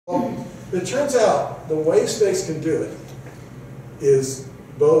It turns out the way snakes can do it is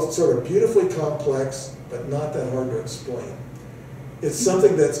both sort of beautifully complex, but not that hard to explain. It's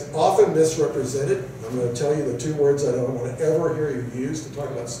something that's often misrepresented. I'm going to tell you the two words I don't want to ever hear you use to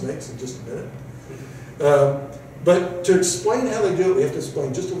talk about snakes in just a minute. But to explain how they do it, we have to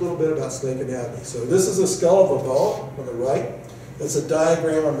explain just a little bit about snake anatomy. So this is the skull of a ball on the right. That's a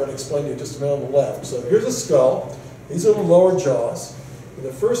diagram I'm going to explain to you just a minute on the left. So here's a skull. These are the lower jaws. And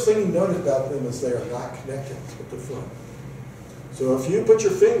the first thing you notice about them is they are not connected at the front. So if you put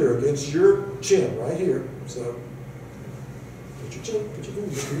your finger against your chin right here, so put your chin, put your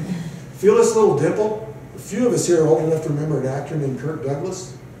finger, feel this little dimple? A few of us here are old enough to remember an actor named Kirk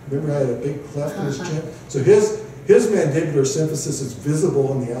Douglas. Remember how he had a big cleft in his chin? So his mandibular symphysis is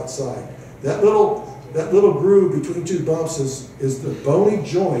visible on the outside. That little groove between two bumps is the bony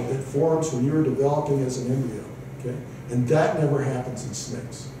joint that forms when you are developing as an embryo. Okay? And that never happens in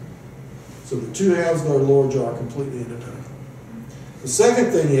snakes. So the two halves of our lower jaw are completely independent. The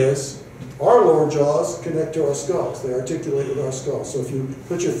second thing is, our lower jaws connect to our skulls. They articulate with our skulls. So if you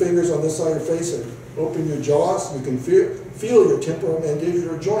put your fingers on this side of your face and open your jaws, you can feel your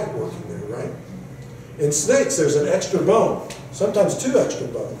temporomandibular joint working there, right? In snakes, there's an extra bone, sometimes two extra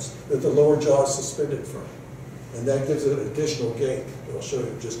bones, that the lower jaw is suspended from. And that gives it an additional gain that I'll show you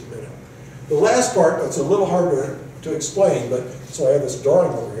in just a minute. The last part, that's a little harder to explain, but so I have this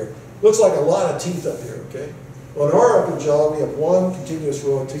drawing over here. Looks like a lot of teeth up here, okay? On our upper jaw, we have one continuous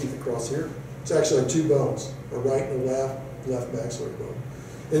row of teeth across here. It's actually two bones, a right and a left maxillary bone.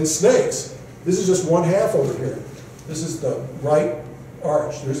 In snakes, this is just one half over here. This is the right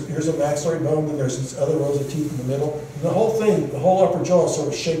arch. Here's a maxillary bone, then there's these other rows of teeth in the middle. And the whole thing, the whole upper jaw is sort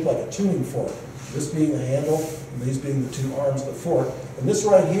of shaped like a tuning fork. This being the handle, and these being the two arms of the fork. And this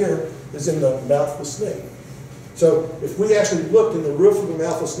right here is in the mouth of the snake. So if we actually looked in the roof of the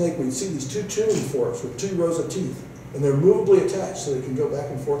mouth of a snake, we'd see these two tuning forks with two rows of teeth. And they're movably attached, so they can go back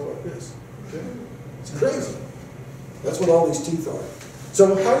and forth like this. Okay? It's crazy. That's what all these teeth are.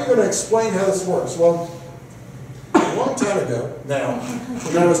 So how are you going to explain how this works? Well, a long time ago now,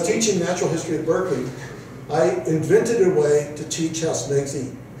 when I was teaching natural history at Berkeley, I invented a way to teach how snakes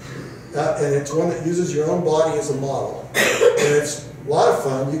eat. And it's one that uses your own body as a model. And it's a lot of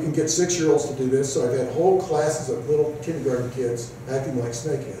fun. You can get 6-year-olds to do this. So I've had whole classes of little kindergarten kids acting like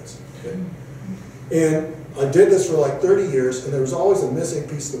snakeheads. Okay? And I did this for like 30 years, and there was always a missing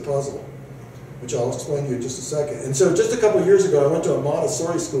piece of the puzzle, which I'll explain to you in just a second. And so just a couple of years ago, I went to a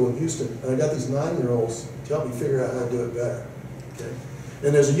Montessori school in Houston, and I got these 9-year-olds to help me figure out how to do it better. Okay?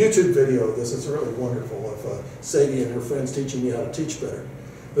 And there's a YouTube video of this. It's really wonderful of Sadie and her friends teaching me how to teach better.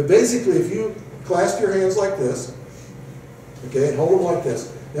 But basically, if you clasp your hands like this, okay, and hold them like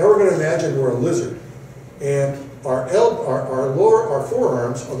this, now we're going to imagine we're a lizard. And our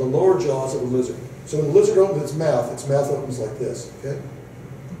forearms are the lower jaws of a lizard. So when the lizard opens its mouth opens like this, okay?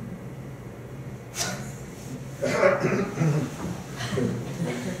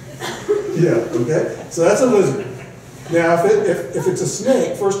 Yeah, okay? So that's a lizard. Now, if it's a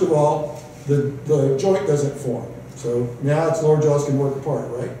snake, first of all, the joint doesn't form. So now its lower jaws can work apart,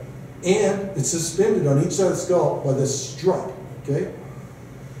 right? And it's suspended on each side of the skull by this strut, okay?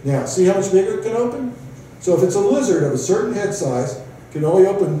 Now, see how much bigger it can open? So if it's a lizard of a certain head size, it can only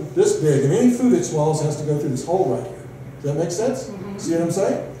open this big, and any food it swallows has to go through this hole right here. Does that make sense? Mm-hmm. See what I'm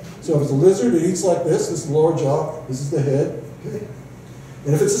saying? So if it's a lizard, it eats like this is the lower jaw, this is the head, okay?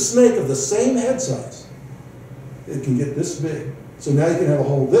 And if it's a snake of the same head size, it can get this big. So now you can have a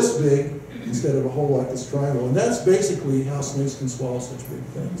hole this big instead of a hole like this triangle. And that's basically how snakes can swallow such big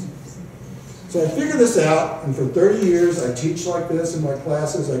things. So I figured this out, and for 30 years I teach like this in my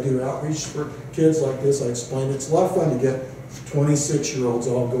classes. I do outreach for kids like this. I explain it. It's a lot of fun to get 26-year-olds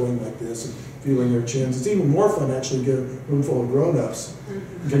all going like this and feeling their chins. It's even more fun actually to get a room full of grown-ups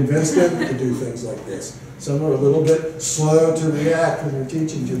and convince them to do things like this. Some are a little bit slow to react when you're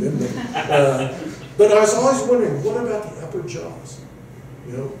teaching to them. But I was always wondering, what about the upper jaws?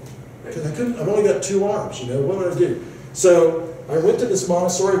 You know, because I've only got 2 arms, you know, what do I do? So I went to this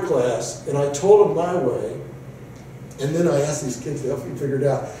Montessori class, and I told them my way, and then I asked these kids to help me figure it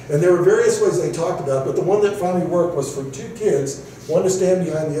out. And there were various ways they talked about, but the one that finally worked was for 2 kids, one to stand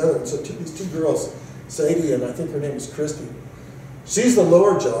behind the other. And so these 2 girls, Sadie and I think her name is Christy, she's the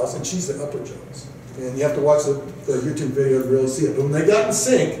lower jaws, and she's the upper jaws. And you have to watch the YouTube video to really see it. But when they got in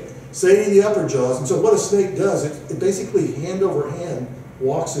sync, Sadie the upper jaws, and so what a snake does, it basically hand over hand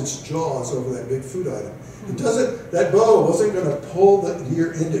walks its jaws over that big food item. It doesn't, that boa wasn't going to pull the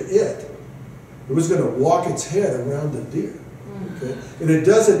deer into it. It was going to walk its head around the deer. Okay? And it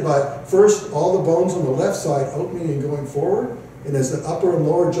does it by first all the bones on the left side opening and going forward, And as the upper and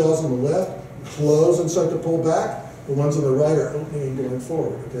lower jaws on the left close and start to pull back, the ones on the right are opening and going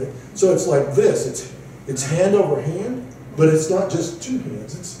forward, okay? So it's like this, it's hand over hand, but it's not just two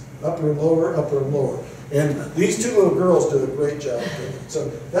hands, it's upper and lower, upper and lower. And these two little girls do a great job doing it. So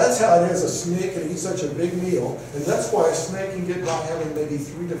that's how it is. A snake can eat such a big meal, and that's why a snake can get by having maybe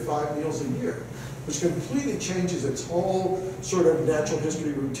 3 to 5 meals a year, which completely changes its whole sort of natural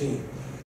history routine.